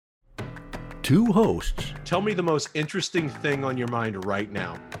Two hosts. Tell me the most interesting thing on your mind right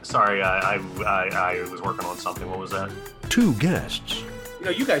now. Sorry, I was working on something. What was that? Two guests. You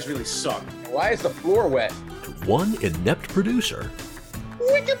know, you guys really suck. Why is the floor wet? One inept producer.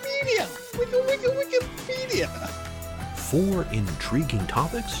 Wikipedia! Wikipedia! Four intriguing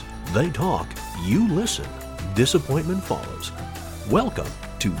topics. They talk, you listen. Disappointment follows. Welcome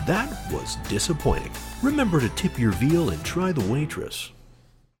to That Was Disappointing. Remember to tip your veal and try the waitress.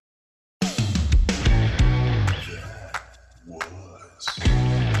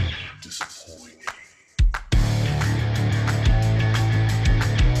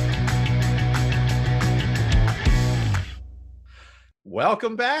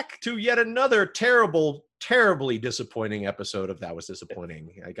 Welcome back to yet another terribly disappointing episode of That Was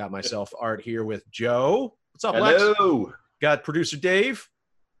Disappointing. I got myself Art here with Joe. What's up, Lex? Hello. Got producer Dave.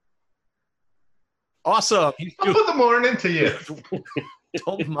 Awesome. I'll put the morning to you.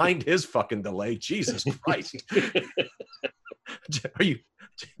 Don't mind his fucking delay. Jesus Christ.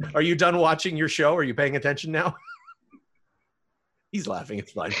 Are you done watching your show? Are you paying attention now? He's laughing.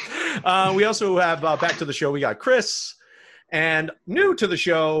 It's fine. We also have back to the show. We got Chris. And new to the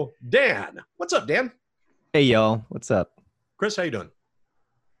show, Dan. What's up, Dan? Hey, y'all. What's up? Chris, how you doing?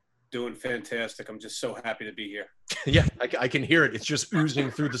 Doing fantastic. I'm just so happy to be here. Yeah, I can hear it. It's just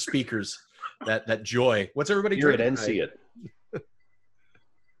oozing through the speakers. That joy. What's everybody Hear it drinking? and see it.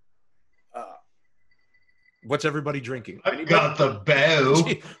 What's everybody drinking? I got the bow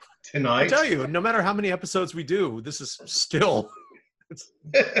tonight. I tell you, no matter how many episodes we do, this is still...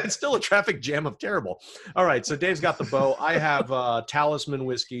 It's still a traffic jam of terrible. All right, so Dave's got the bow. I have Talisman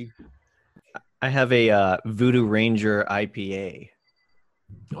whiskey. I have a Voodoo Ranger IPA.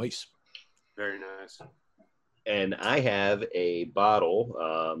 Nice. Very nice. And I have a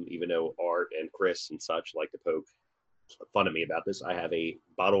bottle, even though Art and Chris and such like to poke fun at me about this, I have a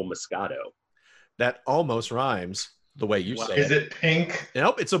bottle Moscato. That almost rhymes the way you say Is it pink?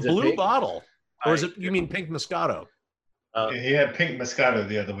 Nope, it's a Is it blue pink? bottle. Or is it, you mean pink Moscato? He had pink Moscato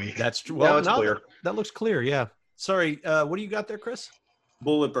the other week. That's true. Now it's clear. That looks clear, yeah. Sorry, what do you got there, Chris?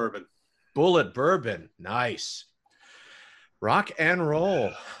 Bullet bourbon. Bullet bourbon. Nice. Rock and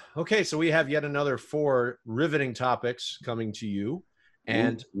roll. Okay, so we have yet another 4 riveting topics coming to you.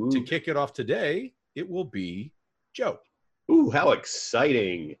 And Ooh. to kick it off today, it will be Joe. Ooh, how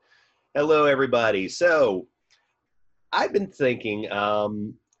exciting. Hello, everybody. So I've been thinking,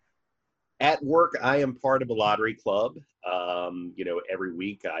 at work, I am part of a lottery club. Every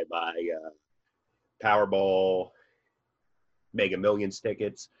week I buy Powerball, Mega Millions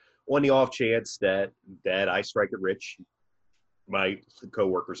tickets on the off chance that I strike it rich, my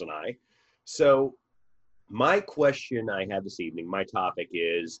coworkers and I. So my question I have this evening, my topic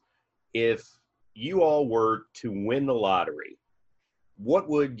is, if you all were to win the lottery, what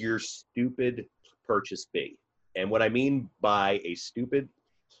would your stupid purchase be? And what I mean by a stupid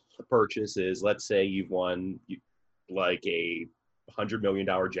purchase is, let's say you've won like a $100 million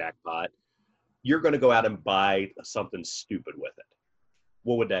jackpot. You're going to go out and buy something stupid with it.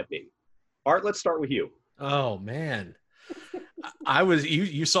 What would that be? Art, let's start with you. Oh, man.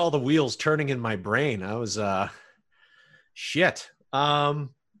 You saw the wheels turning in my brain. I was, shit.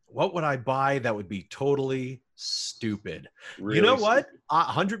 What would I buy that would be totally stupid? Really you know what? stupid.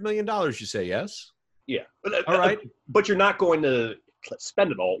 $100 million, you say yes? Yeah. All right. But you're not going to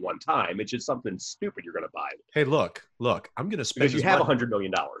spend it all at one time. It's just something stupid you're going to buy. Hey, look, I'm going to spend Because you have $100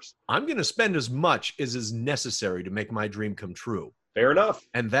 million. I'm going to spend as much as is necessary to make my dream come true. Fair enough.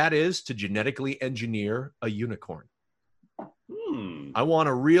 And that is to genetically engineer a unicorn. Hmm. I want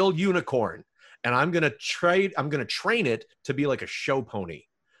a real unicorn, and I'm going to train it to be like a show pony.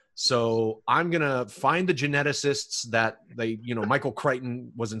 So I'm going to find the geneticists that Michael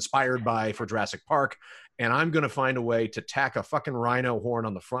Crichton was inspired by for Jurassic Park. And I'm going to find a way to tack a fucking rhino horn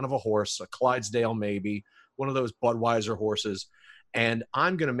on the front of a horse, a Clydesdale maybe, one of those Budweiser horses. And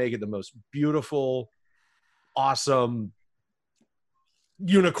I'm going to make it the most beautiful, awesome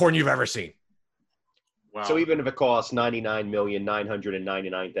unicorn you've ever seen. Wow. So even if it costs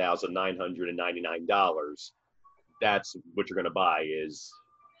 $99,999,999, that's what you're going to buy. Is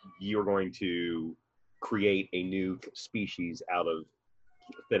you're going to create a new species out of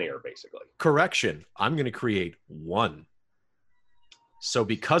thin air, basically. Correction. I'm going to create one. So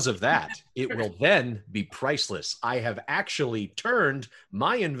because of that, it will then be priceless. I have actually turned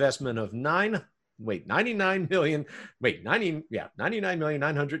my investment of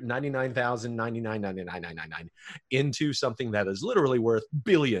 99,999,999,999 into something that is literally worth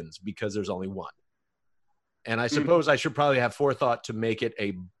billions because there's only one. And I suppose I should probably have forethought to make it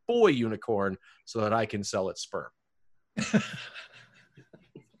a boy unicorn so that I can sell its sperm.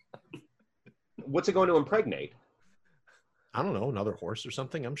 What's it going to impregnate? I don't know, another horse or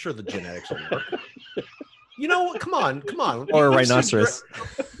something. I'm sure the genetics will work. You know, come on. Or a rhinoceros.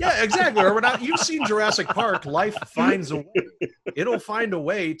 Yeah, exactly. Or you've seen Jurassic Park. Life finds a way. It'll find a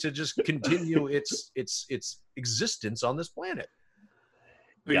way to just continue its existence on this planet.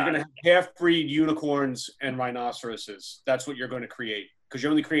 So you're going to have half-breed unicorns and rhinoceroses. That's what you're going to create because you're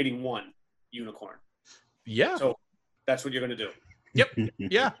only creating one unicorn. Yeah. So that's what you're going to do. Yep.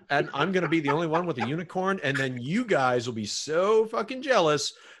 Yeah. And I'm going to be the only one with a unicorn. And then you guys will be so fucking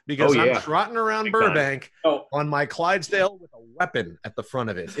jealous because I'm trotting around Burbank on my Clydesdale with a weapon at the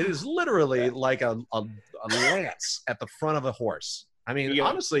front of it. It is literally like a lance at the front of a horse. I mean,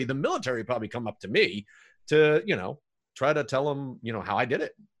 honestly, the military probably come up to me to, try to tell them, how I did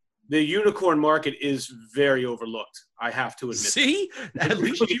it. The unicorn market is very overlooked. I have to admit. See, at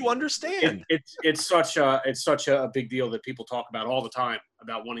least you understand. It's such a big deal that people talk about all the time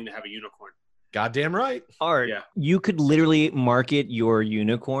about wanting to have a unicorn. Goddamn right. Art, you could literally market your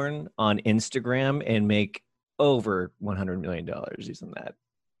unicorn on Instagram and make over $100 million using that.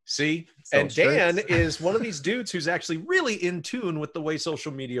 See, and Dan is one of these dudes who's actually really in tune with the way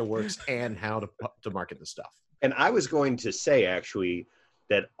social media works and how to market the stuff. And I was going to say, actually,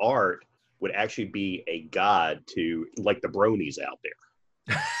 that Art would actually be a god to, like, the bronies out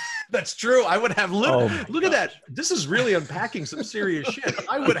there. That's true. I would have look at that. This is really unpacking some serious shit.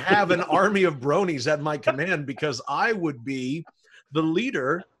 I would have an army of bronies at my command because I would be the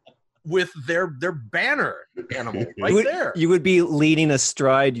leader with their banner animal there. You would be leading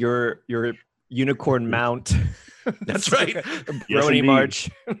astride your unicorn mount. That's right. Brony march.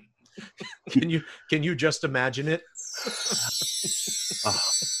 Can you just imagine it?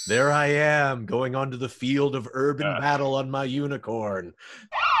 There I am going onto the field of urban battle on my unicorn.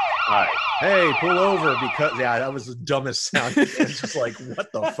 Hey, pull over because that was the dumbest sound. It's just like,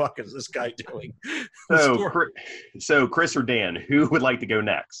 what the fuck is this guy doing? So Chris or Dan, who would like to go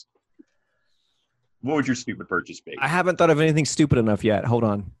next? What would your stupid purchase be? I haven't thought of anything stupid enough yet. Hold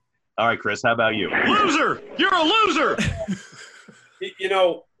on. All right, Chris, how about you? Loser! You're a loser!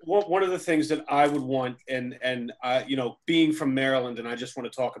 One of the things that I would want, and being from Maryland, and I just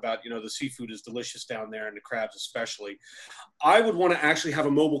want to talk about, the seafood is delicious down there, and the crabs especially. I would want to actually have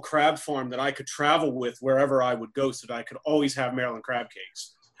a mobile crab farm that I could travel with wherever I would go, so that I could always have Maryland crab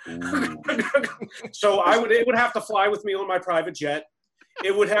cakes. So it would have to fly with me on my private jet.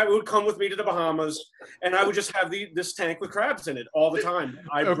 It would come with me to the Bahamas, and I would just have this tank with crabs in it all the time.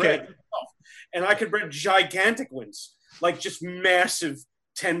 And I could breed gigantic ones, like just massive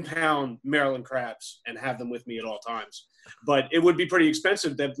 10-pound Maryland crabs, and have them with me at all times. But it would be pretty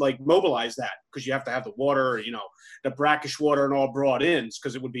expensive to mobilize that, because you have to have the water, the brackish water and all brought in,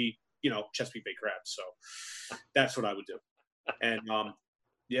 because it would be, Chesapeake Bay crabs. So that's what I would do. And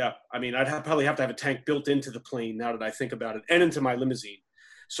I'd probably have to have a tank built into the plane now that I think about it, and into my limousine.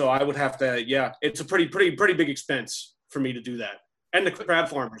 So I would have to, it's a pretty big expense for me to do that. And the crab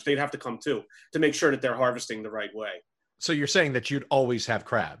farmers, they'd have to come too, to make sure that they're harvesting the right way. So you're saying that you'd always have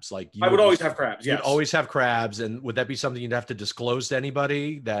crabs? I would always have crabs, yes. You'd always have crabs, and would that be something you'd have to disclose to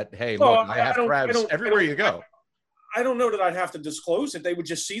anybody that, hey, look, I have crabs everywhere you go? I don't know that I'd have to disclose it. They would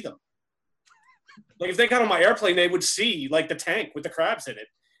just see them. If they got on my airplane, they would see, the tank with the crabs in it.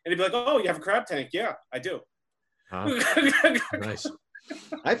 And they'd be like, oh, you have a crab tank? Yeah, I do. Nice.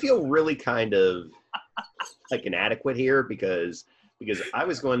 I feel really kind of inadequate here because I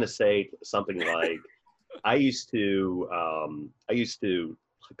was going to say something like, I used to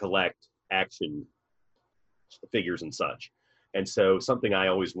collect action figures and such. And so something I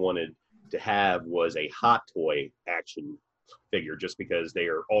always wanted to have was a Hot Toy action figure, just because they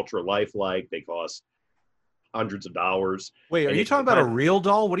are ultra lifelike. They cost hundreds of dollars. Wait, are you talking about a real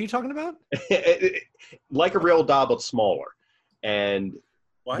doll? What are you talking about? Like a real doll, but smaller, and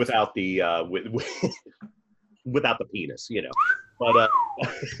without the without the penis, But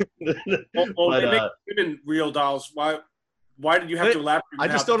they make women real dolls. Why did you have to elaborate? I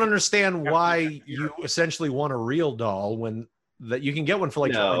just don't understand why you essentially want a real doll when that you can get one for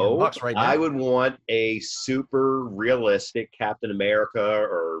 $200 right now. I would want a super realistic Captain America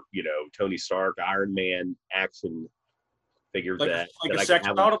or Tony Stark, Iron Man action figure a sex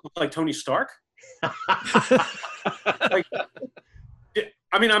doll like Tony Stark.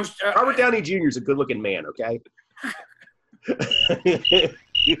 Robert Downey Jr. is a good-looking man. Okay.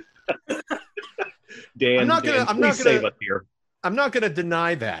 Dan, I'm not gonna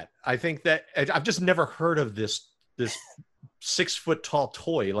deny that. I think that I've just never heard of this 6-foot tall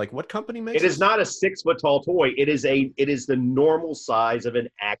toy. What company makes it? Is not a 6-foot tall toy. It is the normal size of an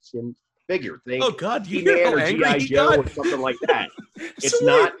action figure. Think oh God, He-Man or G.I. Joe or something like that.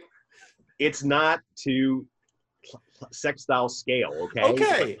 It's not to sextile scale, okay?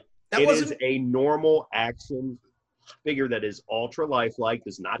 Okay. It is a normal action figure that is ultra lifelike,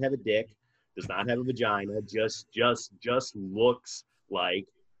 does not have a dick, does not have a vagina, just looks like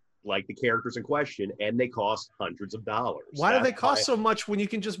the characters in question, and they cost hundreds of dollars. Why do they cost so much when you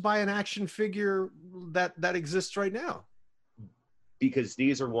can just buy an action figure that exists right now? Because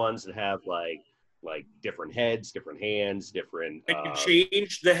these are ones that have like different heads, different hands, different. Can you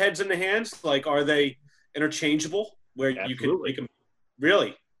change the heads and the hands? Like, are they interchangeable? Where absolutely. you can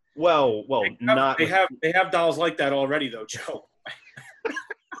really? Well, they have dolls like that already, though, Joe.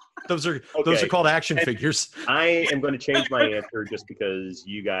 Those are called action figures. I am going to change my answer just because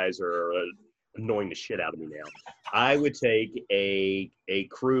you guys are annoying the shit out of me now. I would take a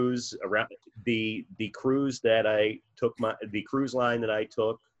cruise around the cruise that I took the cruise line that I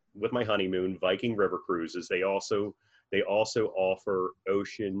took with my honeymoon, Viking River Cruises. They also offer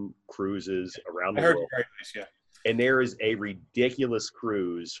ocean cruises around the world. Very nice, yeah. And there is a ridiculous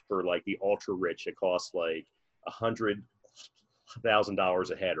cruise for like the ultra rich. It costs like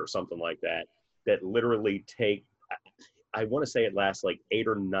 $100,000 a head or something like that. That literally I want to say it lasts like 8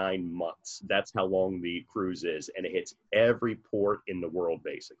 or 9 months. That's how long the cruise is, and it hits every port in the world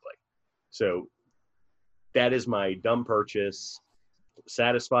basically. So that is my dumb purchase.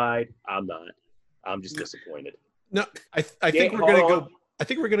 Satisfied? I'm not. I'm just disappointed. No, I think we're gonna go. I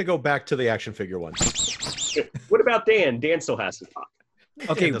think we're gonna go back to the action figure one. What about Dan? Dan still has to talk.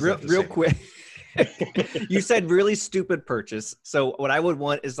 Okay, real quick. You said really stupid purchase. So what I would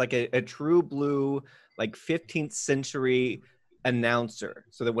want is like a true blue, like 15th century announcer,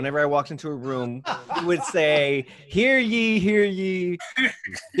 so that whenever I walked into a room, he would say, hear ye,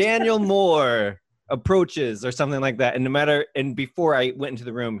 Daniel Moore approaches, or something like that. And before I went into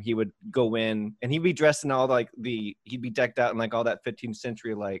the room, he would go in and he'd be dressed in all he'd be decked out in like all that 15th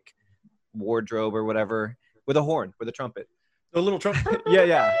century like wardrobe or whatever, with a horn, with a trumpet. A little trumpet?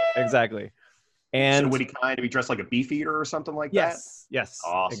 Yeah, exactly. And so would he kind of be dressed like a beefeater or something like that? Yes,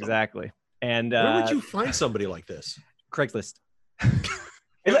 awesome. Exactly. And where would you find somebody like this? Craigslist.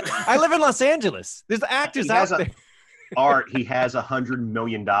 I live in Los Angeles. There's actors out there. Art, he has $100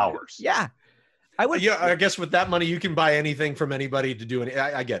 million. Yeah. I guess with that money, you can buy anything from anybody to do anything.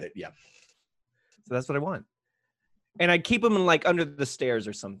 I get it. Yeah. So that's what I want. And I'd keep them in like under the stairs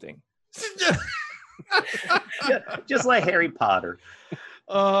or something. Just like Harry Potter.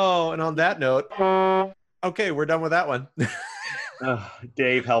 Oh, and on that note, okay, we're done with that one.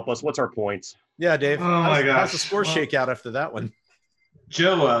 Dave, help us. What's our points? Yeah, Dave. Oh my gosh. How's the score shake out after that one?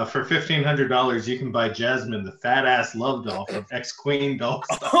 Joe, for $1,500, you can buy Jasmine, the fat ass love doll from ex-Queen Dolls.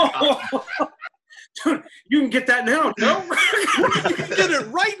 Dude, you can get that now, Joe. You can get it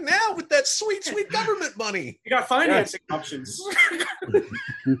right now with that sweet government money. You got financing options.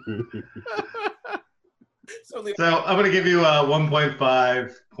 So I'm going to give you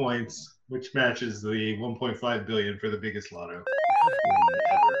 1.5 points, which matches the 1.5 billion for the biggest lotto.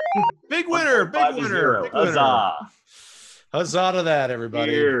 Big winner! Big winner! Big winner. Huzzah! Huzzah to that,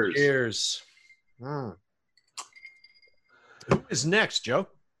 everybody! Cheers! Who is next, Joe?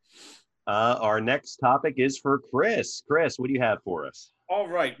 Our next topic is for Chris. Chris, what do you have for us? All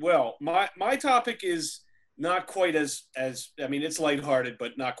right. Well, my topic is not quite as I mean, it's lighthearted,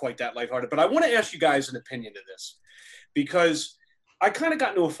 but not quite that lighthearted. But I want to ask you guys an opinion to this, because I kind of got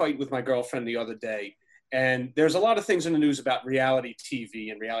into a fight with my girlfriend the other day, and there's a lot of things in the news about reality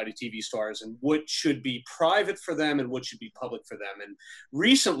TV and reality TV stars and what should be private for them and what should be public for them. And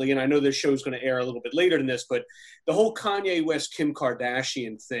recently, and I know this show is going to air a little bit later than this, but the whole Kanye West, Kim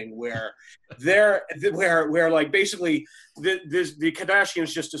Kardashian thing, where where like basically the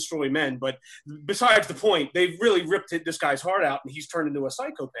Kardashians just destroy men. But besides the point, they've really ripped this guy's heart out, and he's turned into a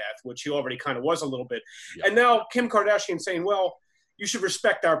psychopath, which he already kind of was a little bit. Yeah. And now Kim Kardashian saying, well, you should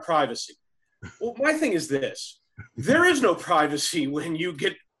respect our privacy. Well, my thing is this. There is no privacy when you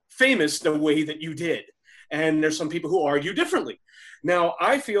get famous the way that you did. And there's some people who argue differently. Now,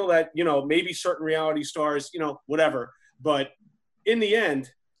 I feel that, maybe certain reality stars, whatever. But in the end,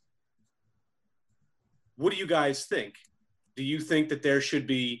 what do you guys think? Do you think that there should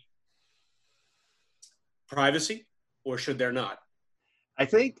be privacy, or should there not? I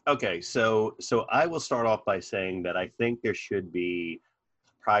think, okay, so I will start off by saying that I think there should be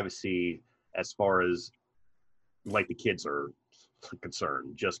privacy as far as like the kids are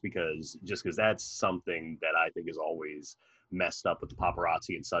concerned, just because that's something that I think is always messed up with the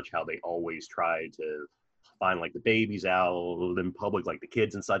paparazzi and such, how they always try to find like the babies out in public, like the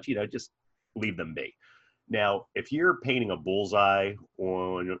kids and such, just leave them be. Now, if you're painting a bullseye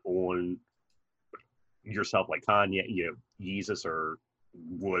on yourself like Kanye, Yeezus or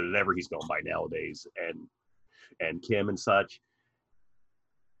whatever he's going by nowadays, and Kim and such,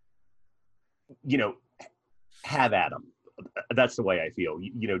 you know, have at him. That's the way I feel.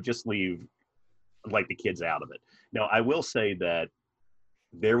 You know, just leave like the kids out of it. Now, I will say that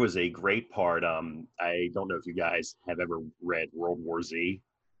there was a great part. I don't know if you guys have ever read World War Z,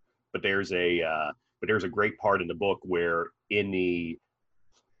 but there's a great part in the book where in the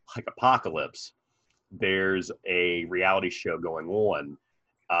like apocalypse, there's a reality show going on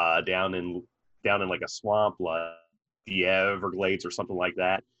down in like a swamp, like the Everglades or something like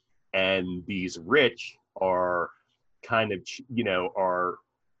that, and these rich are kind of, you know,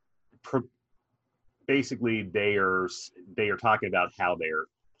 basically they are talking about how they're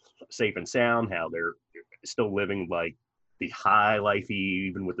safe and sound, how they're still living like the high life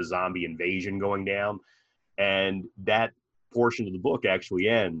even with the zombie invasion going down. And that portion of the book actually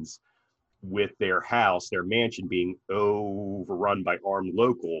ends with their house, their mansion, being overrun by armed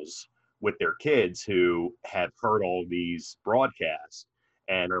locals with their kids who have heard all these broadcasts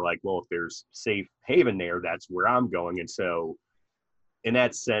and are like, well, if there's safe haven there, that's where I'm going. And so in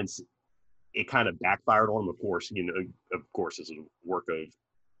that sense, it kind of backfired on them. Of course, you know, of course, it's a work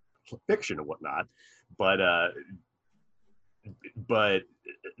of fiction and whatnot, but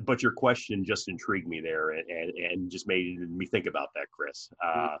your question just intrigued me there and just made me think about that, Chris.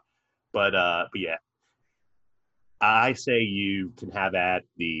 But yeah, I say you can have at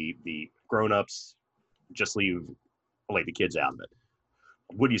the grown-ups, just leave like the kids out of it.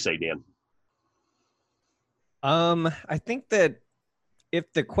 What do you say, Dan? I think that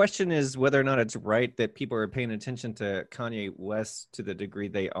if the question is whether or not it's right that people are paying attention to Kanye West to the degree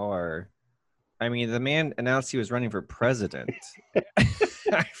they are, I mean, the man announced he was running for president.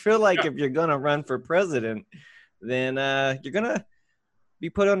 I feel like if you're going to run for president, then you're going to be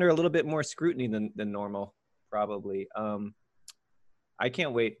put under a little bit more scrutiny than normal, probably. I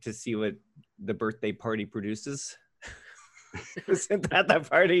can't wait to see what the birthday party produces. Isn't that the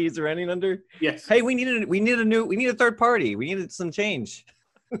party he's running under? Yes. Hey, we need a third party. We needed some change.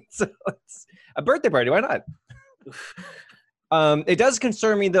 So it's a birthday party. Why not? It does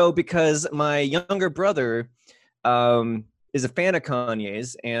concern me though, because my younger brother is a fan of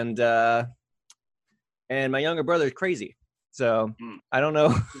Kanye's, and my younger brother is crazy. So I don't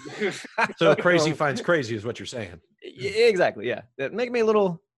know. So crazy finds crazy is what you're saying. Exactly. Yeah. That make me a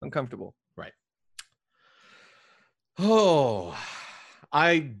little uncomfortable. Right. Oh,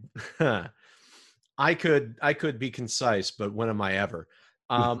 I could be concise, but when am I ever?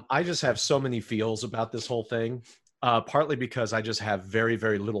 I just have so many feels about this whole thing. Partly because I just have very,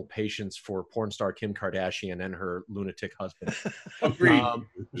 very little patience for porn star Kim Kardashian and her lunatic husband. Agreed.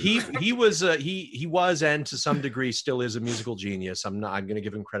 He was and to some degree still is a musical genius. I'm going to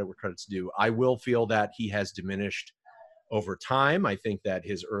give him credit where credit's due. I will feel that he has diminished over time. I think that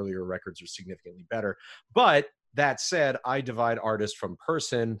his earlier records are significantly better. But that said, I divide artist from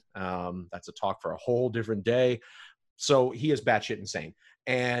person. That's a talk for a whole different day. So he is batshit insane.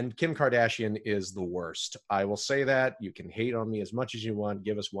 And Kim Kardashian is the worst. I will say that. You can hate on me as much as you want.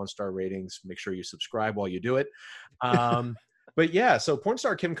 Give us 1-star ratings. Make sure you subscribe while you do it. But yeah, so porn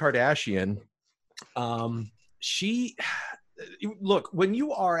star Kim Kardashian, she, look, when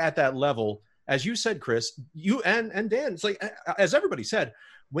you are at that level, as you said, Chris, you and Dan, it's like, as everybody said,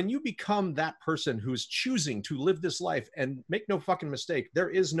 when you become that person who's choosing to live this life, and make no fucking mistake, there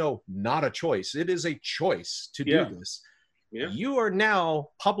is no not a choice. It is a choice to do this. Yeah. You are now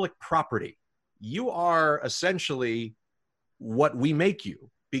public property. You are essentially what we make you,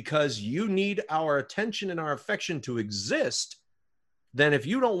 because you need our attention and our affection to exist. Then if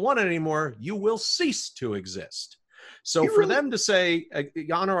you don't want it anymore, you will cease to exist. So for them to say,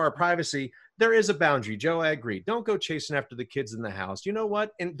 honor our privacy, there is a boundary. Joe, I agree. Don't go chasing after the kids in the house. You know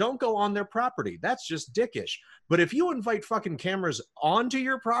what? And don't go on their property. That's just dickish. But if you invite fucking cameras onto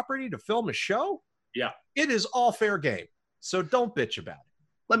your property to film a show, yeah, it is all fair game. So don't bitch about it.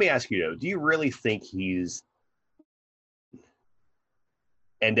 Let me ask you though, do you really think he's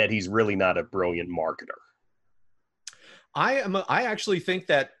really not a brilliant marketer? I actually think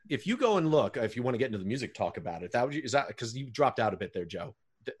that if you go and look, if you want to get into the music talk about it, is that because you dropped out a bit there, Joe?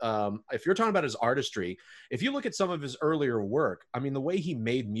 If you're talking about his artistry, if you look at some of his earlier work, I mean, the way he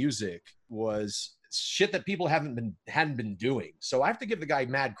made music was shit that people hadn't been doing. So I have to give the guy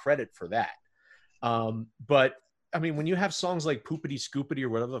mad credit for that. But I mean, when you have songs like Poopity Scoopity or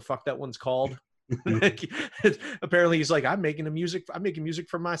whatever the fuck that one's called, apparently he's like, I'm making music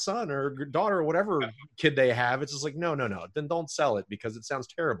for my son or daughter or whatever kid they have. It's just like, no. Then don't sell it because it sounds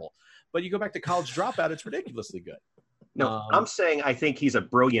terrible. But you go back to College Dropout, it's ridiculously good. No, I'm saying I think he's a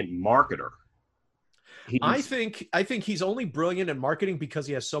brilliant marketer. I think he's only brilliant at marketing because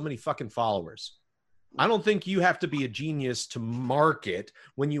he has so many fucking followers. I don't think you have to be a genius to market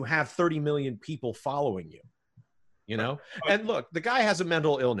when you have 30 million people following you. You know? And look, the guy has a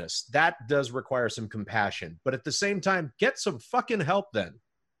mental illness. That does require some compassion. But at the same time, get some fucking help then.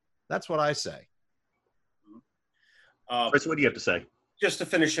 That's what I say. Chris, what do you have to say? Just to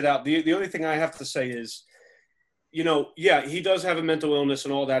finish it out, the only thing I have to say is, you know, yeah, he does have a mental illness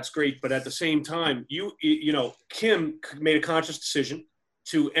and all that's great. But at the same time, you know, Kim made a conscious decision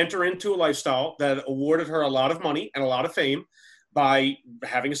to enter into a lifestyle that awarded her a lot of money and a lot of fame by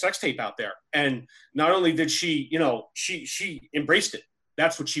having a sex tape out there. And not only did she, you know, she embraced it.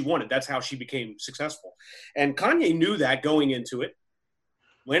 That's what she wanted. That's how she became successful. And Kanye knew that going into it,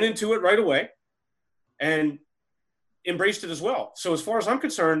 went into it right away, and embraced it as well. So as far as I'm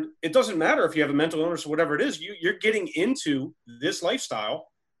concerned, it doesn't matter if you have a mental illness or whatever it is, you're getting into this lifestyle.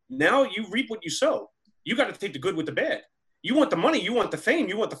 Now you reap what you sow. You got to take the good with the bad. You want the money, you want the fame,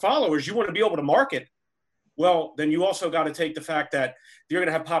 you want the followers, you want to be able to market. Well, then you also got to take the fact that you're going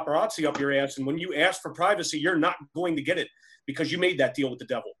to have paparazzi up your ass. And when you ask for privacy, you're not going to get it because you made that deal with the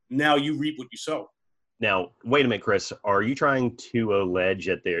devil. Now you reap what you sow. Now, wait a minute, Chris. Are you trying to allege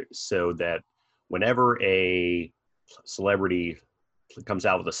so that whenever a celebrity comes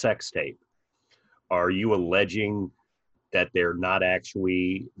out with a sex tape, are you alleging that they're not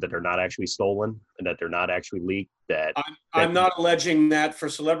actually stolen and that they're not actually leaked? I'm not alleging that for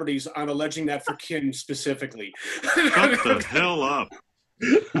celebrities. I'm alleging that for Kim specifically. Shut the hell up.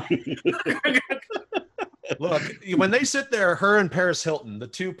 Look, when they sit there, her and Paris Hilton, the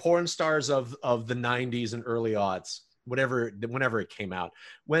two porn stars of the 90s and early aughts, whenever it came out,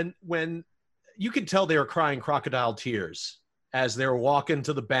 when you could tell they were crying crocodile tears as they were walking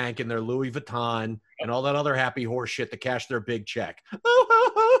to the bank in their Louis Vuitton and all that other happy horse shit to cash their big check.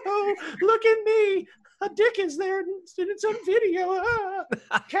 Oh, look at me. A dick is there in some video.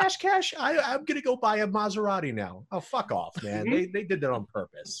 Cash. I'm going to go buy a Maserati now. Oh, fuck off, man. They did that on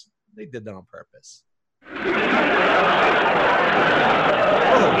purpose.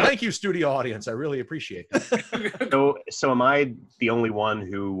 Oh, thank you, studio audience. I really appreciate that. So am I the only one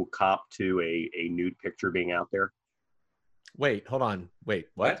who copped to a nude picture being out there? Wait, hold on. Wait,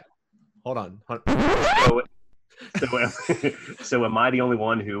 what? Hold on. So am I the only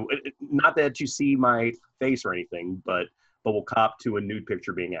one who, not that you see my face or anything, but will cop to a nude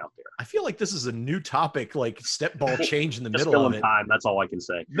picture being out there? I feel like this is a new topic, like step ball change in the Just middle of it. Time, that's all I can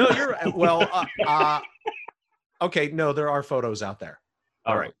say. No, you're well. Okay, no, there are photos out there.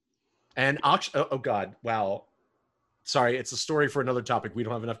 All right, and oh god, wow. Sorry, it's a story for another topic. We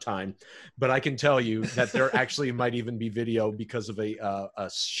don't have enough time, but I can tell you that there actually might even be video because of a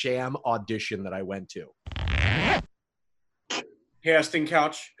sham audition that I went to. Casting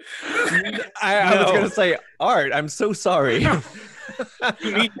couch. I was going to say, Art, I'm so sorry.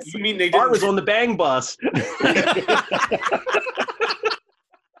 you mean they didn't? Art was on the bang bus.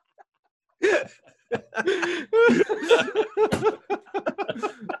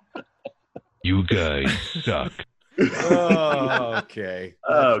 You guys suck. Oh, okay.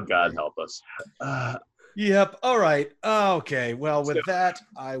 Oh, God help us. Yep. All right. Okay. Well, with that,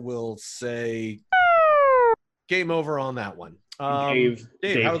 I will say game over on that one. Dave,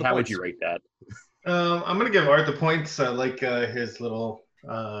 how would you rate that? I'm going to give Art the points. I like his little,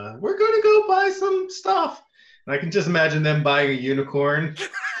 we're going to go buy some stuff. And I can just imagine them buying a unicorn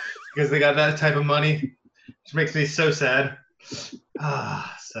because they got that type of money, which makes me so sad.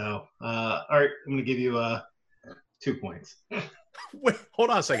 So, Art, I'm going to give you 2 points. Wait,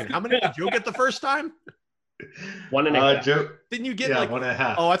 hold on a second. How many did Joe get the first time? 1.5. Joe, Didn't you get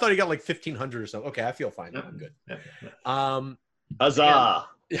 1.5? Oh, I thought you got like 1,500 or so. Okay, I feel fine. I'm good. Huzzah!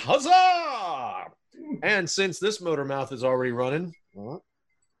 Huzzah! And since this motor mouth is already running,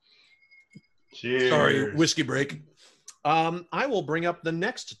 cheers. Sorry, whiskey break. I will bring up the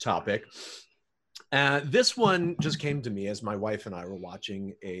next topic. This one just came to me as my wife and I were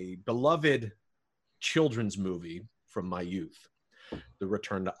watching a beloved children's movie from my youth, The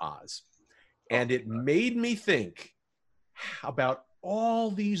Return to Oz. And it made me think about all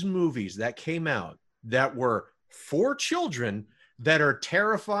these movies that came out that were for children that are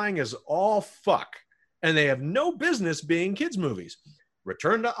terrifying as all fuck. And they have no business being kids' movies.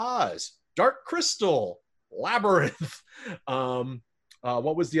 Return to Oz, Dark Crystal, Labyrinth.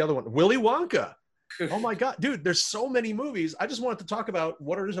 What was the other one? Willy Wonka. Oh my God, dude, there's so many movies. I just wanted to talk about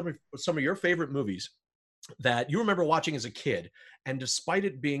what are some of your favorite movies that you remember watching as a kid. And despite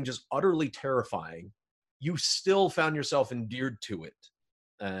it being just utterly terrifying, you still found yourself endeared to it.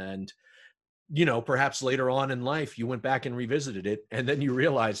 And you know, perhaps later on in life, you went back and revisited it, and then you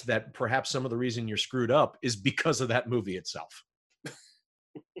realized that perhaps some of the reason you're screwed up is because of that movie itself.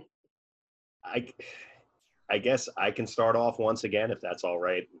 I guess I can start off once again, if that's all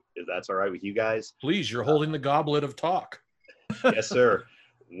right. If that's all right with you guys. Please, you're holding the goblet of talk. Yes, sir.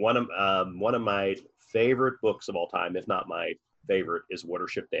 One of my favorite books of all time, if not my favorite, is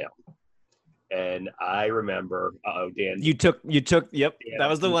Watership Down. And I remember, Dan. You took. Yep, Dan, that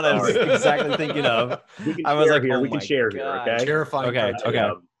was the I'm one I was sorry. exactly thinking of. We can I was share like, here. oh We can my share here. God. Okay. Terrifying. Okay. cartoon.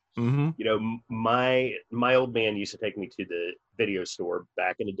 Okay. Mm-hmm. You know, my old man used to take me to the video store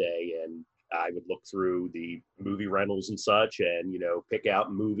back in the day, and I would look through the movie rentals and such, and, you know, pick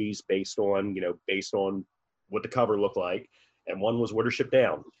out movies based on what the cover looked like. And one was Watership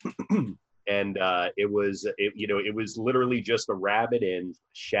Down. And it was literally just a rabbit in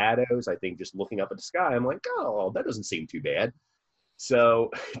shadows, I think, just looking up at the sky. I'm like, oh, that doesn't seem too bad.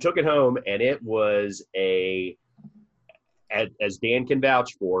 So I took it home, and it was as Dan can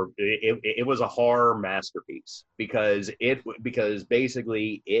vouch for, it was a horror masterpiece, because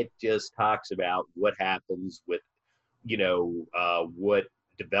basically it just talks about what happens with, you know, what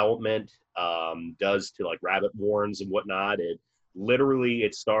development does to like rabbit warrens and whatnot. It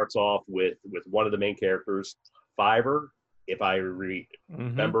starts off with one of the main characters, Fiver, if I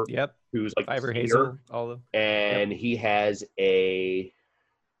remember, Yep. who's like Fiver, the Hazel, all of and he has a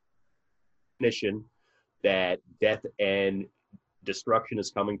mission that death and destruction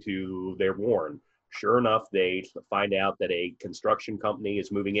is coming to their warren. Sure enough, they find out that a construction company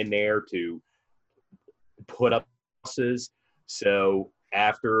is moving in there to put up houses. So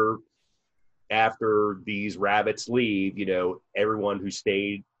after these rabbits leave, you know, everyone who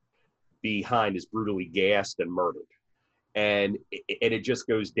stayed behind is brutally gassed and murdered. And it just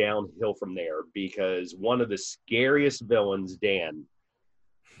goes downhill from there, because one of the scariest villains, Dan,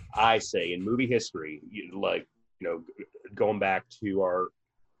 I say, in movie history, going back to our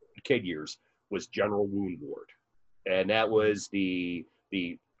kid years, was General Woundwort. And that was the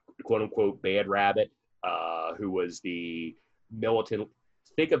quote unquote bad rabbit, who was the militant.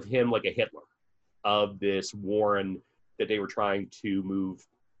 Think of him like a Hitler of this warren that they were trying to move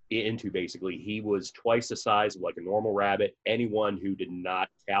into. Basically, he was twice the size of like a normal rabbit. Anyone who did not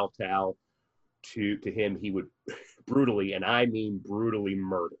kowtow to him, he would brutally, and I mean brutally,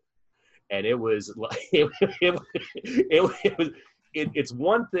 murder. And it was like it's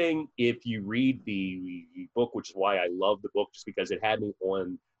one thing if you read the book, which is why I love the book, just because it had me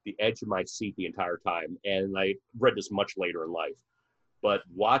on the edge of my seat the entire time. And I read this much later in life, but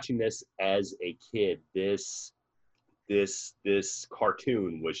watching this as a kid, this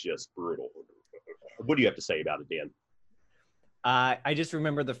cartoon was just brutal. What do you have to say about it, Dan? I just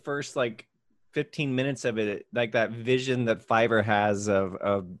remember the first 15 minutes of it, like that vision that Fiver has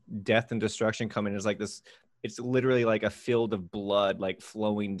of death and destruction coming is like this. It's literally like a field of blood, like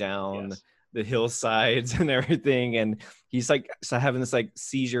flowing down the hillsides and everything. And he's like having this like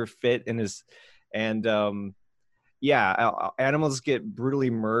seizure fit in his, and animals get brutally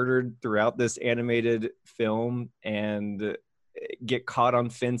murdered throughout this animated film and get caught on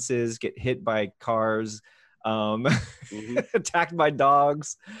fences, get hit by cars, attacked by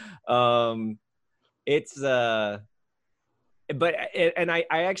dogs. I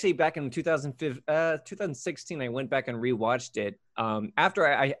actually, back in 2016, I went back and rewatched it. After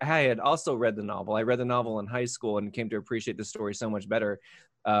I had also read the novel. I read the novel in high school and came to appreciate the story so much better.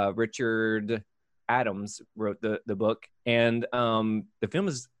 Richard Adams wrote the book, and the film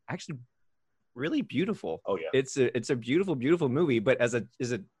is actually really beautiful. Oh yeah, it's a beautiful movie. But as a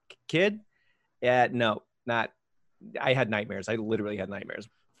kid, no, not. I had nightmares. I literally had nightmares.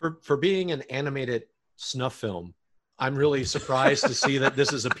 For being an animated snuff film, I'm really surprised to see that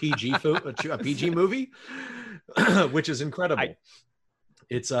this is a PG movie, which is incredible.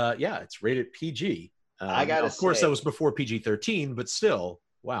 It's rated PG. I gotta of course, say, that was before PG-13, but still,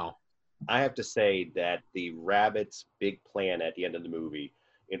 wow. I have to say that the rabbit's big plan at the end of the movie,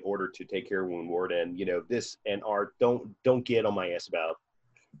 in order to take care of Woundwort, and this and Art, don't get on my ass about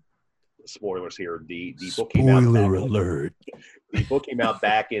spoilers here. The book came out. Spoiler alert. The book came out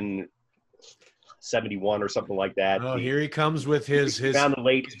back in 71 or something like that. Oh, here he comes with his around the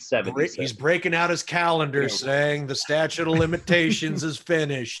late 70s. He's breaking out his calendar, saying the statute of limitations is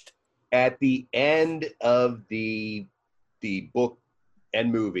finished. At the end of the book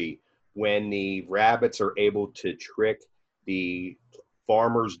and movie, when the rabbits are able to trick the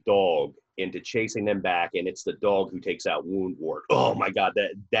farmer's dog into chasing them back, and it's the dog who takes out Woundwort. Oh my God,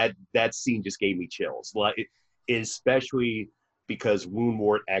 that scene just gave me chills. Like, especially because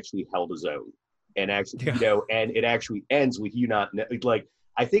Woundwort actually held his own, and actually, and it actually ends with you not like.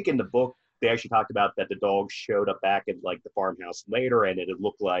 I think in the book they actually talked about that the dog showed up back at like the farmhouse later, and it had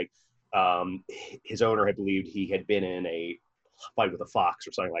looked like his owner had believed he had been in a fight with a fox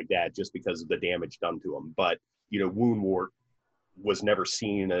or something like that, just because of the damage done to him. But wound wart was never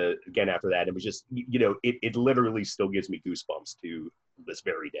seen again after that. It was just, it literally still gives me goosebumps to this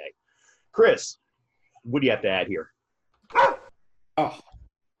very day. Chris, what do you have to add here? Oh,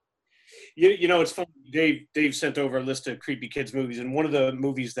 it's funny. Dave sent over a list of creepy kids movies, and one of the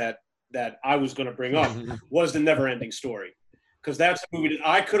movies that I was going to bring up was The Never-Ending Story, because that's a movie that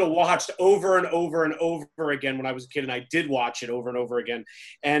I could have watched over and over and over again when I was a kid, and I did watch it over and over again.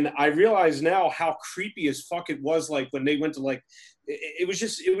 And I realize now how creepy as fuck it was. Like when they went to like, it was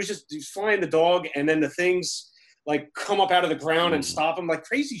just flying the dog, and then the things like come up out of the ground and stop them, like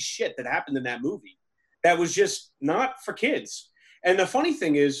crazy shit that happened in that movie. That was just not for kids. And the funny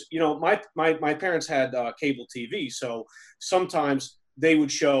thing is, my parents had cable TV, so sometimes they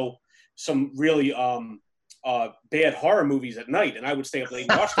would show some really bad horror movies at night, and I would stay up late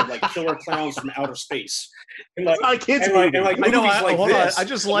and watch them, like Killer Clowns from Outer Space. And like, it's not a kid's movie. I know. I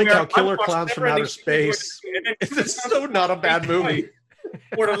just like how Killer Clowns from Outer Space. It's so not a bad movie.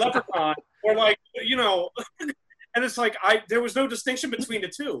 Or The Leprechaun, or like and it's like there was no distinction between the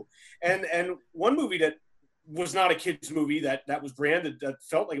two. And one movie that was not a kids movie that was branded that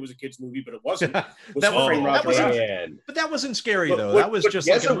felt like it was a kids movie, but it wasn't. Was but that wasn't scary though. That was just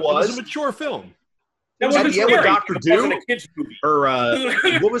yes, like it was a mature film. That was the end with Dr. Doom, a kids movie. or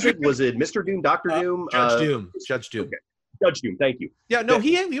what was it? Was it Mr. Doom, Dr. Doom, Judge Doom? Okay. Judge Doom. Thank you. Yeah, no,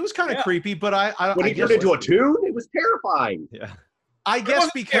 he was kind of creepy, but when he turned into a tune, it was terrifying. Yeah, I guess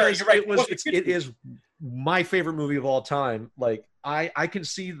because it is my favorite movie of all time. Like I can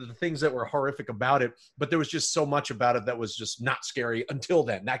see the things that were horrific about it, but there was just so much about it that was just not scary until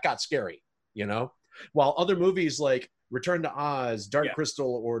then. That got scary, While other movies like Return to Oz, Dark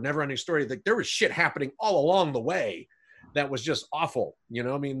Crystal, or Never-Ending Story, like there was shit happening all along the way that was just awful.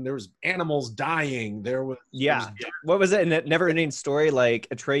 I mean, there was animals dying. There was what was it in that Never-Ending Story? Like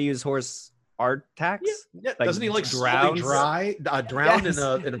Atreyu's horse Artax? Yeah. Like, doesn't he like drowned in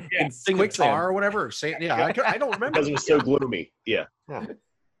a thing of tar or whatever? I don't remember because it was so gloomy. Yeah.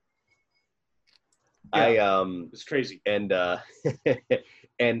 It's crazy. And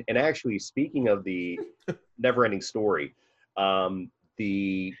and actually, speaking of the Never-Ending Story,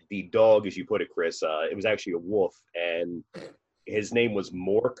 the dog, as you put it, Chris, it was actually a wolf, and his name was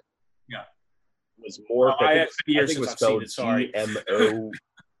Mork. Yeah, it was Mork. I think it was spelled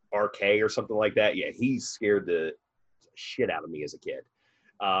GMORK or something like that. Yeah, he scared the shit out of me as a kid,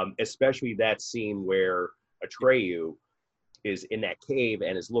 especially that scene where Atreyu is in that cave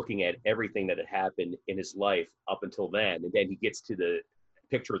and is looking at everything that had happened in his life up until then, and then he gets to the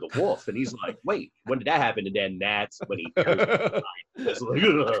picture of the wolf, and he's like, "Wait, when did that happen?" And then that's when he.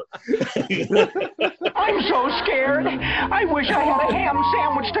 I'm so scared. I wish I had a ham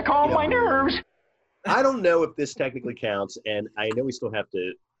sandwich to calm my nerves. I don't know if this technically counts, and I know we still have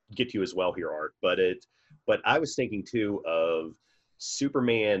to get to you as well here, Art. But I was thinking too of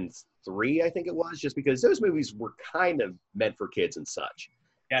Superman 3, I think it was, just because those movies were kind of meant for kids and such.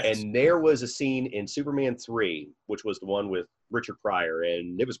 Yes. And there was a scene in Superman 3, which was the one with Richard Pryor,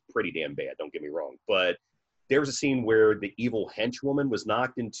 and it was pretty damn bad, don't get me wrong. But there was a scene where the evil henchwoman was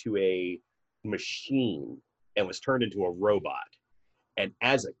knocked into a machine and was turned into a robot. And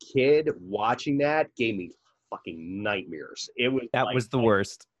as a kid, watching that gave me fucking nightmares. That was the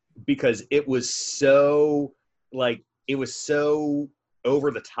worst. Because it was so,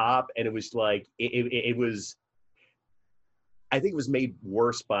 over the top, and it was like, it was, I think it was made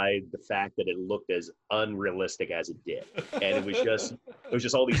worse by the fact that it looked as unrealistic as it did. And it was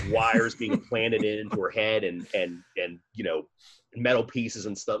just all these wires being planted into her head and metal pieces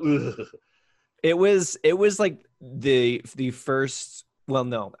and stuff. Ugh. It was like the first, well,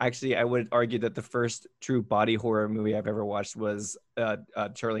 no, actually I would argue that the first true body horror movie I've ever watched was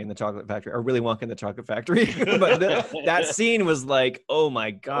Charlie and the Chocolate Factory, or Willy Wonka and the Chocolate Factory. But that scene was like, oh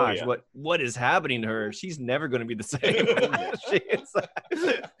my gosh, what is happening to her? She's never going to be the same.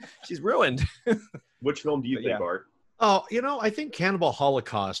 She's ruined. Which film do you think, Art? Oh, I think Cannibal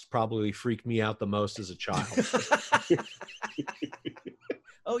Holocaust probably freaked me out the most as a child.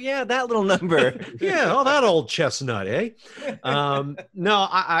 Oh yeah, that little number. Yeah, that old chestnut, eh? No,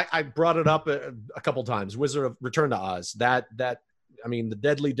 I brought it up a couple times. Return to Oz. That I mean, the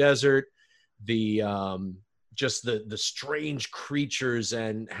Deadly Desert, the just the strange creatures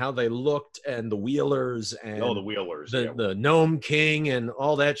and how they looked, and the Wheelers and the Wheelers, the Gnome King and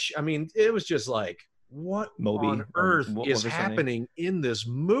all that. I mean, it was just like, what on earth is happening in this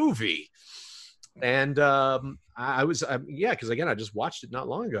movie? And I was, because again, I just watched it not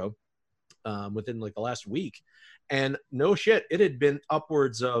long ago, within like the last week. And no shit, it had been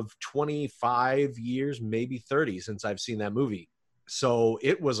upwards of 25 years, maybe 30 since I've seen that movie. So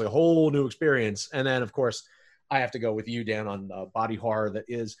it was a whole new experience. And then, of course, I have to go with you, Dan, on body horror that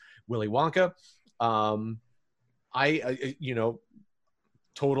is Willy Wonka. I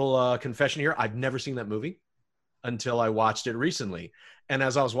total confession here, I've never seen that movie until I watched it recently. And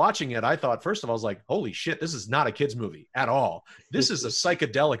as I was watching it, I thought, first of all, I was like, holy shit, this is not a kid's movie at all. This is a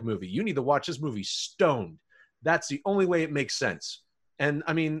psychedelic movie. You need to watch this movie stoned. That's the only way it makes sense. And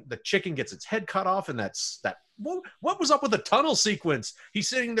I mean, the chicken gets its head cut off, and what was up with the tunnel sequence? He's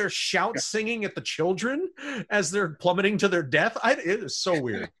sitting there singing at the children as they're plummeting to their death. It is so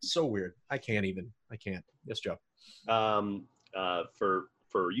weird. So weird. I can't. Yes, Joe.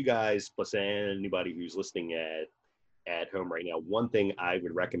 For you guys, plus anybody who's listening at home right now, one thing I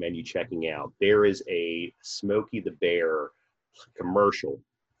would recommend you checking out, there is a Smokey the Bear commercial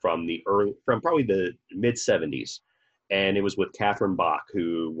from probably the mid 70s. And it was with Catherine Bach,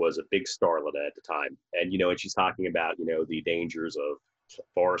 who was a big starlet at the time. And, and she's talking about, the dangers of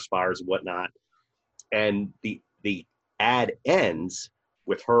forest fires and whatnot. And the ad ends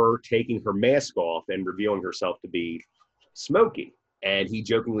with her taking her mask off and revealing herself to be Smokey. And he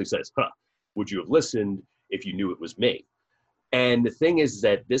jokingly says, would you have listened if you knew it was me? And the thing is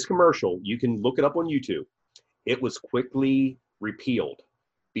that this commercial, you can look it up on YouTube. It was quickly repealed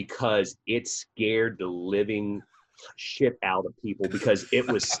because it scared the living shit out of people, because it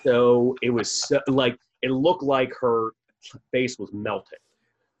was so like, it looked like her face was melting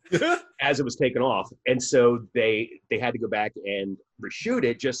as it was taken off. And so they had to go back and reshoot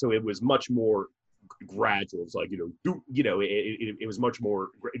it just so it was much more gradual. It's like, it was much more,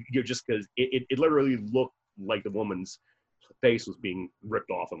 just because it literally looked like the woman's face was being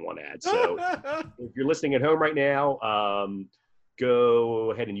ripped off in one ad. So if you're listening at home right now,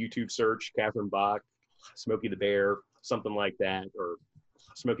 go ahead and YouTube search Catherine Bach, Smokey the Bear, something like that, or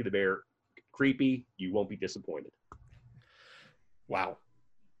Smokey the Bear creepy. You won't be disappointed. Wow.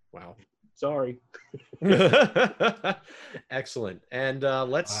 Sorry. Excellent. And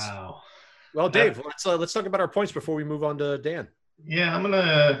let's. Wow. Well, Dave, let's talk about our points before we move on to Dan. Yeah, I'm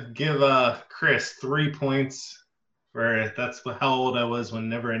gonna give Chris 3 points for that's how old I was when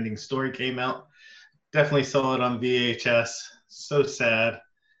Neverending Story came out. Definitely saw it on VHS. So sad.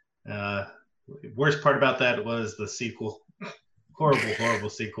 Worst part about that was the sequel. Horrible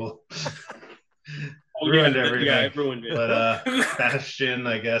sequel. Ruined everything. Yeah, it ruined it. But Bastion,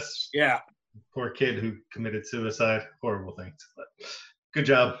 I guess. Yeah. Poor kid who committed suicide. Horrible things. But good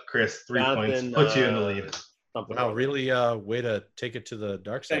job, Chris. 3 points. Puts you in the lead. Wow, really way to take it to the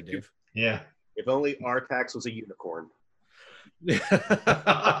dark side, Dave. Yeah. If only Artax was a unicorn.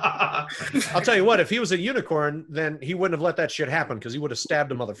 I'll tell you what, if he was a unicorn, then he wouldn't have let that shit happen, because he would have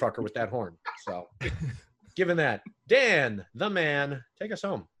stabbed a motherfucker with that horn. So, given that, Dan, the man, take us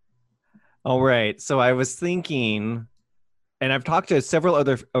home. All right. So I was thinking, and I've talked to several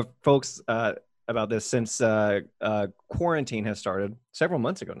other folks about this since quarantine has started several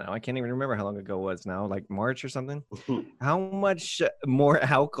months ago now. I can't even remember how long ago it was now, like March or something. How much more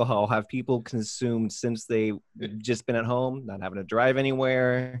alcohol have people consumed since they've just been at home, not having to drive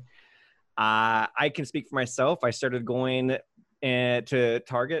anywhere? I can speak for myself. I started going to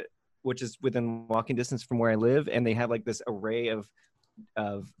Target, which is within walking distance from where I live, and they have like this array of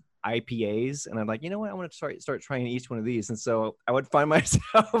IPAs, and I'm like, you know what, I want to start trying each one of these. And so I would find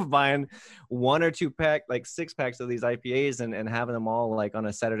myself buying 1 or 2 pack, like 6 packs of these IPAs, and having them all like on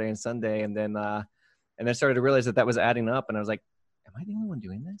a Saturday and Sunday. And then I started to realize that was adding up, and I was like, am I the only one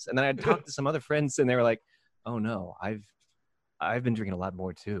doing this? And then I talked to some other friends, and they were like, oh no, I've been drinking a lot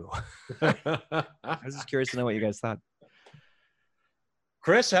more too. I was just curious to know what you guys thought.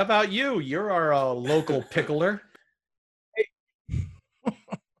 Chris, how about you? You're our local pickler.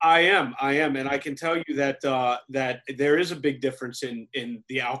 I am, and I can tell you that that there is a big difference in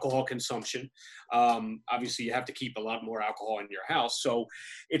the alcohol consumption. Obviously, you have to keep a lot more alcohol in your house. So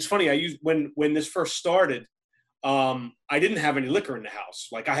it's funny. I used when this first started, I didn't have any liquor in the house.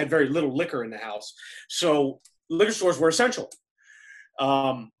 Like, I had very little liquor in the house. So liquor stores were essential.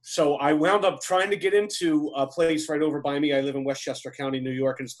 So I wound up trying to get into a place right over by me. I live in Westchester County, New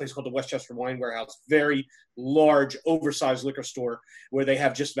York, and it's a place called the Westchester Wine Warehouse. Very large, oversized liquor store where they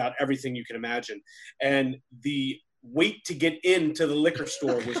have just about everything you can imagine. And the wait to get into the liquor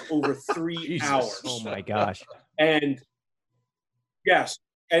store was over 3 hours. Oh my gosh. And yes.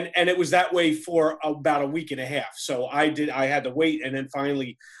 And it was that way for about a week and a half. So I had to wait. And then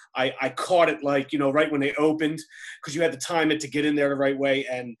finally I caught it, like, right when they opened, because you had to time it to get in there the right way.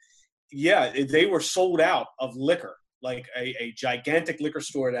 And yeah, they were sold out of liquor. like a gigantic liquor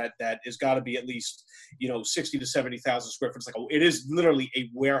store that has got to be at least 60 to 70,000 square foot. It is literally a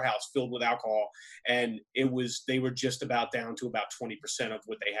warehouse filled with alcohol, and they were just about down to about 20% of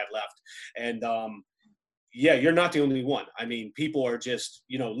what they had left. And yeah, you're not the only one. I mean, people are just,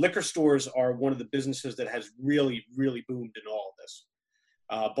 liquor stores are one of the businesses that has really, really boomed in all of this.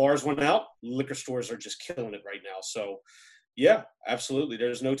 Bars went out, liquor stores are just killing it right now. So yeah, absolutely.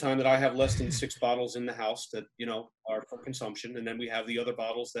 There's no time that I have less than 6 bottles in the house that, are for consumption. And then we have the other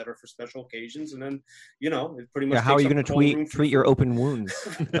bottles that are for special occasions. And then, it pretty much. Yeah, how are you going to treat your open wounds?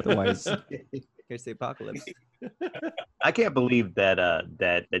 Otherwise, in case the apocalypse. I can't believe that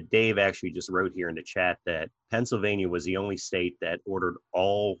Dave actually just wrote here in the chat that Pennsylvania was the only state that ordered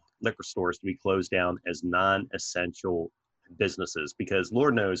all liquor stores to be closed down as non-essential businesses, because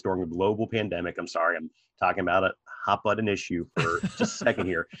Lord knows during a global pandemic, I'm sorry, I'm talking about a hot button issue for just a second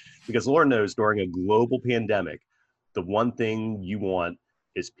here, because Lord knows during a global pandemic, the one thing you want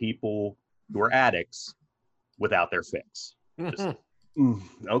is people who are addicts without their fix. Just,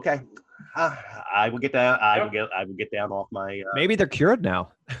 okay. I will get down. I will get down off my. Maybe they're cured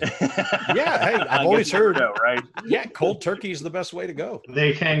now. Yeah, hey, I've always heard, right? Yeah, cold turkey is the best way to go.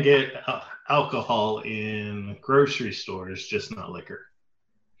 They can get alcohol in grocery stores, just not liquor.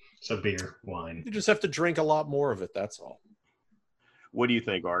 So beer, wine. You just have to drink a lot more of it. That's all. What do you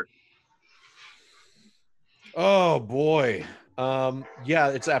think, Art? Oh boy, yeah,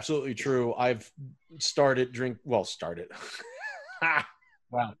 it's absolutely true. I've started.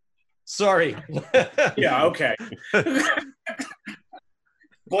 Wow. Sorry. Yeah, okay.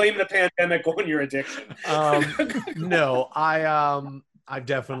 Blame the pandemic on your addiction. No, I've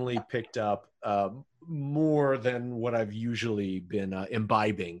definitely picked up more than what I've usually been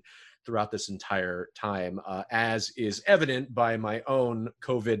imbibing throughout this entire time, as is evident by my own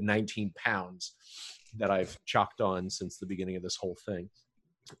COVID-19 pounds that I've chalked on since the beginning of this whole thing.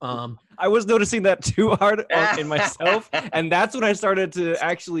 I was noticing that too hard in myself, and that's when I started to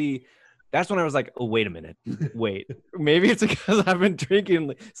actually. That's when I was like, oh, wait a minute. Wait. Maybe it's because I've been drinking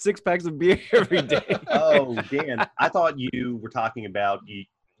like 6 packs of beer every day. Oh, Dan. I thought you were talking about you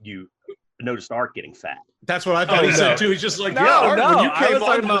noticed Art getting fat. That's what I thought he said too. He's just like, no, yeah, Art, no, when you came I was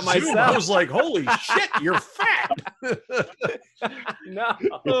talking on about the Zoom, myself. I was like, holy shit, you're fat. No.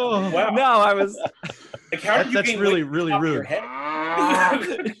 Oh, Wow. No, I was. Like, how did you that's gain really, weight really off your rude. head?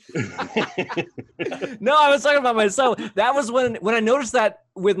 No, I was talking about myself. That was when I noticed that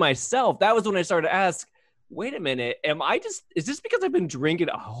with myself. That was when I started to ask, wait a minute, is this because I've been drinking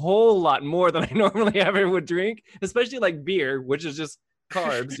a whole lot more than I normally ever would drink? Especially like beer, which is just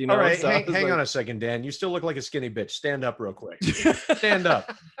carbs, All right, so hang on a second, Dan. You still look like a skinny bitch. Stand up real quick. Stand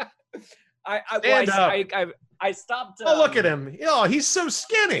up. I stopped. Oh, look at him. Oh, he's so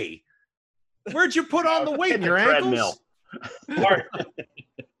skinny. Where'd you put on the weight in your treadmill. ankles? Art.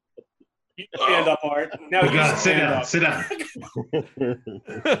 You stand up, Art. Now you God, sit stand down. up. Sit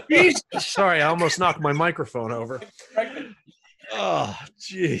down. Jesus. Sorry, I almost knocked my microphone over. Oh,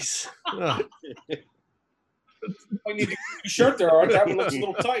 jeez. Oh. I need a new shirt there, Art. That one looks a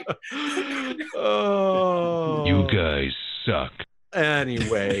little tight. Oh. You guys suck.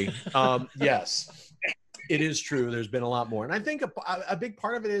 Anyway, yes, it is true. There's been a lot more. And I think a big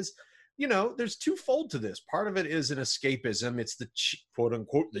part of it is, there's twofold to this. Part of it is an escapism. It's the quote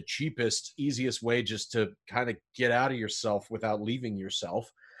unquote, the cheapest, easiest way just to kind of get out of yourself without leaving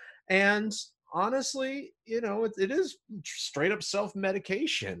yourself. And honestly, it is straight up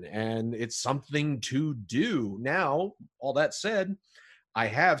self-medication, and it's something to do. Now, all that said, I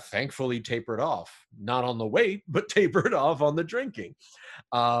have thankfully tapered off, not on the weight, but tapered off on the drinking.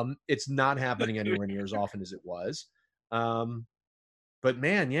 It's not happening anywhere near as often as it was. But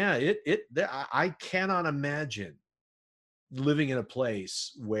man, yeah, I cannot imagine living in a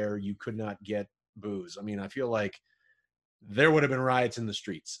place where you could not get booze. I mean, I feel like there would have been riots in the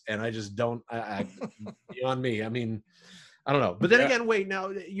streets, and I just don't, beyond me. I mean, I don't know. But then again, wait, now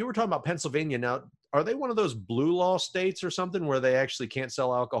you were talking about Pennsylvania. Now, are they one of those blue law states or something where they actually can't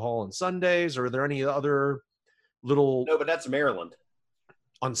sell alcohol on Sundays? Or are there any other little... No, but that's Maryland.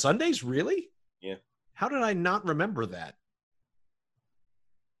 On Sundays? Really? Yeah. How did I not remember that?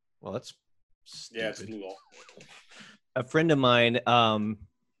 Well, that's stupid. Yeah, it's blue law. A friend of mine,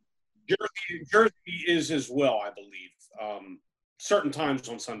 Jersey is as well, I believe. Certain times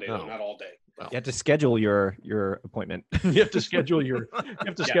on Sunday, though, Oh. not all day. Well, you have to schedule your appointment. you have to schedule your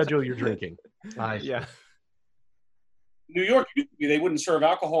schedule your drinking. Yeah. New York, they wouldn't serve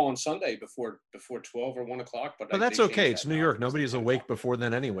alcohol on Sunday before 12 or 1 o'clock. But that's they okay. changed It's that New now. York. Nobody's awake before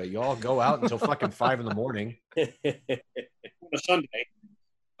then anyway. You all go out until fucking 5 in the morning. On a Sunday.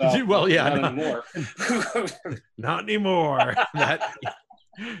 Well, yeah, not no. anymore. Not anymore. That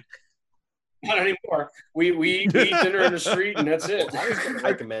Not anymore. We eat dinner in the street, and that's it. I was going to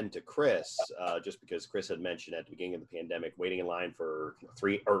recommend to Chris, just because Chris had mentioned at the beginning of the pandemic, waiting in line for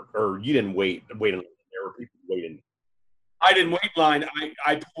or you didn't wait in line. There were people waiting. I didn't wait in line.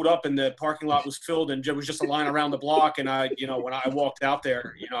 I pulled up, and the parking lot was filled, and there was just a line around the block. And when I walked out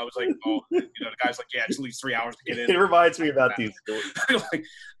there, I was like, oh, the guy's like, yeah, it's at least 3 hours to get in. It reminds me about these stories. Like,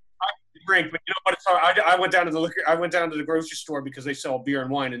 I drink, but you know what? It's hard. I went down to the liquor. I went down to the grocery store because they sell beer and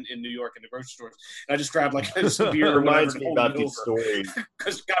wine in New York in the grocery stores. And I just grabbed like some beer. It reminds me about these stories.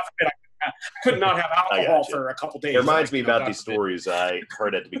 Because God forbid, I could not have alcohol for a couple days. It reminds me about these stories I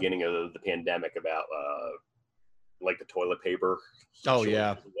heard at the beginning of the pandemic about like the toilet paper. Oh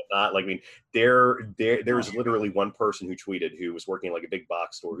yeah. Whatnot. Like, I mean, there was literally one person who tweeted, who was working at like a big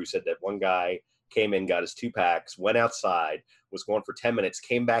box store, who said that one guy came in, got his 2 packs, went outside, was gone for 10 minutes,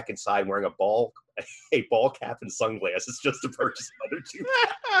 came back inside wearing a ball cap and sunglasses just to purchase another 2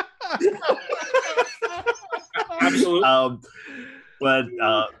 packs. Absolutely. But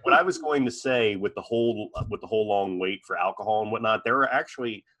what I was going to say with the whole long wait for alcohol and whatnot, there are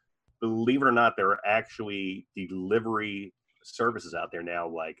actually, believe it or not, there are actually delivery services out there now.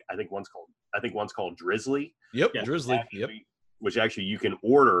 Like I think one's called Drizzly. Yep, Yeah. Drizzly. Yep. Which actually you can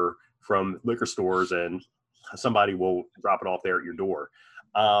order from liquor stores and somebody will drop it off there at your door.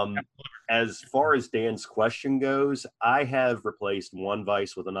 As far as Dan's question goes, I have replaced one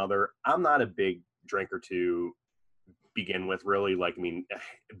vice with another. I'm not a big drinker to begin with, really. Like, I mean,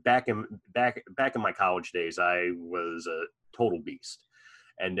 back in my college days, I was a total beast.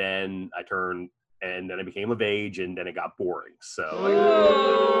 And then I became of age, and then it got boring. So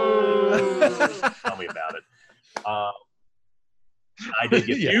tell me about it. I did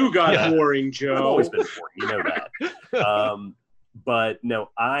get You got boring, Joe. I've always been boring, you know that. But no,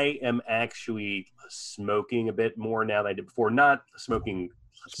 I am actually smoking a bit more now than I did before. Not smoking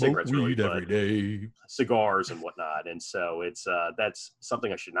cigarettes, weed really, every day. cigars and whatnot. And so it's that's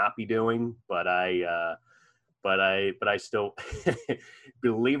something I should not be doing. But I still,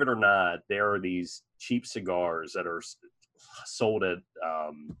 believe it or not, there are these cheap cigars that are sold at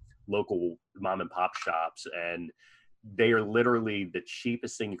local mom and pop shops, and they are literally the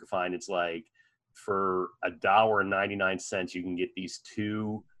cheapest thing you can find. It's like for $1.99, you can get these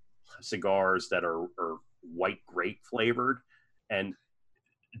 2 cigars that are white grape flavored. And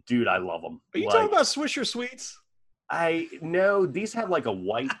dude, I love them. Are you talking about Swisher Sweets? I know these have like a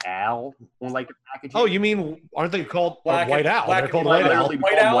white owl on like the packaging. Oh, you mean, aren't they called Black White and- Owl? Black They're called and White White Owl. Literally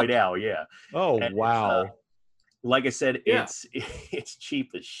White called Owl? White Owl, yeah. Oh, And wow. like I said, Yeah. it's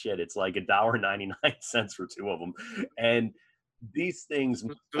cheap as shit. It's like $1.99 for 2 of them, and these things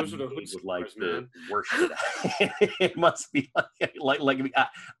Those are the hood with like cigars, the man. worst shit. It must be like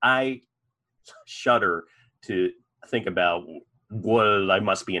I shudder to think about what I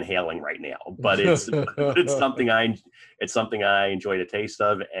must be inhaling right now. But it's something I enjoy the taste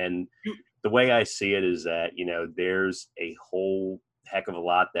of, and the way I see it is that there's a whole heck of a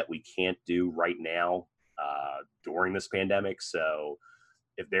lot that we can't do right now during this pandemic. So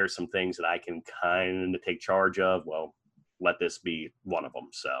if there's some things that I can kind of take charge of, well, let this be one of them.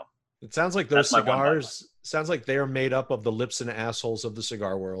 So It sounds like those That's my one cigars sounds like they're made up of the lips and assholes of the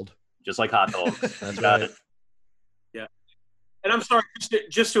cigar world. just like hot dogs. That's Got right. it. And I'm sorry,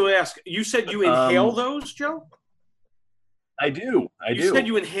 just to ask, you said you inhale those, Joe? I do. You said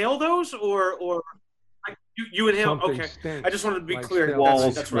you inhale those, or you inhale? Something Okay, stinks I just wanted to be like clear. stale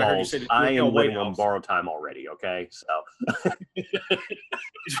Walls, That's what I heard you say. walls. that you I inhale am White living on Owls. borrowed time already. Okay, so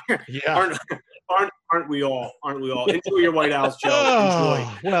Yeah. Aren't we all? Aren't we all? Enjoy your White Owls, Joe. Enjoy.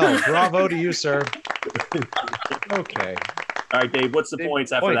 Oh, well, bravo to you, sir. Okay. all right, Dave. What's the Dave,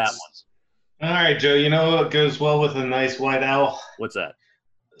 points after that one? points. All right, Joe. You know what goes well with a nice White Owl? What's that?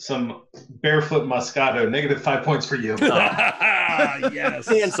 Some Barefoot Moscato. -5 points for you. Yes.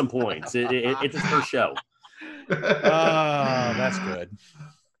 And some points. It's his first show. Oh, that's good.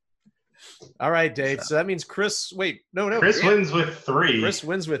 All right, Dave. So that means Chris. Wait, no. Chris wins with 3. Chris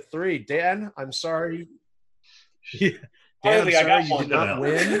wins with 3. Dan, I'm sorry. I Dan, I'm think I got sorry you one. did not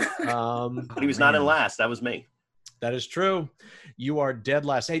win. He was not in last. That was me. That is true. You are dead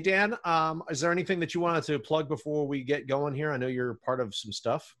last. Hey, Dan, is there anything that you wanted to plug before we get going here? I know you're part of some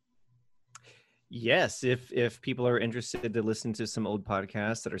stuff. Yes, if people are interested to listen to some old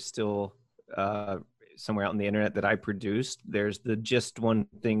podcasts that are still somewhere out on the internet that I produced, there's the Just One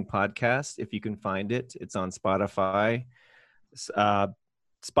Thing podcast. If you can find it, it's on Spotify,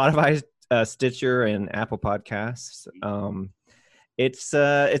 Stitcher, and Apple Podcasts. It's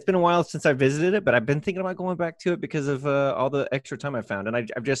been a while since I visited it, but I've been thinking about going back to it because of all the extra time I found. And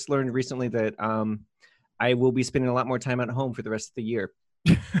I've just learned recently that I will be spending a lot more time at home for the rest of the year.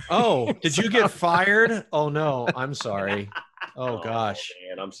 Oh, did you get fired? Oh no, I'm sorry. Oh gosh.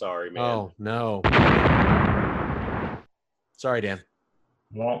 Man, I'm sorry, man. Oh no. Sorry, Dan.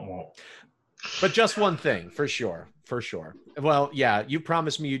 Womp womp. But just one thing, for sure. For sure. Well, yeah, you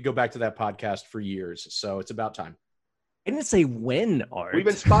promised me you'd go back to that podcast for years, so it's about time. I didn't say when, Art. We've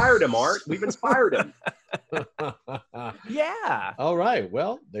inspired him, Art. We've inspired him. Yeah. All right.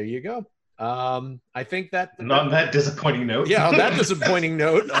 Well, there you go. I think that And on that disappointing note. yeah, on that disappointing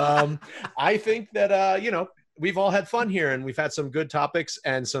note, I think that we've all had fun here and we've had some good topics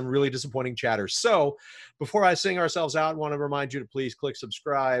and some really disappointing chatters. So before I sing ourselves out, I want to remind you to please click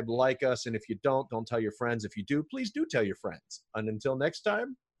subscribe, like us, and if you don't tell your friends. If you do, please do tell your friends. And until next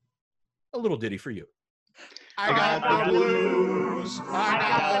time, a little ditty for you. I got the blues.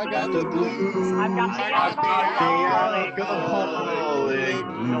 I got the blues. I've got the alcoholic.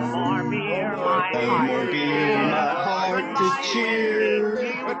 No more beer, my heart to cheer.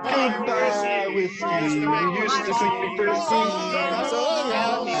 Goodbye with you. Used to think first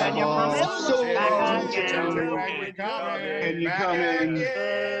and you're coming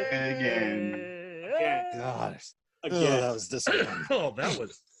again. God. Again. That was disappointing. Oh, that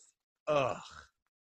was. Ugh.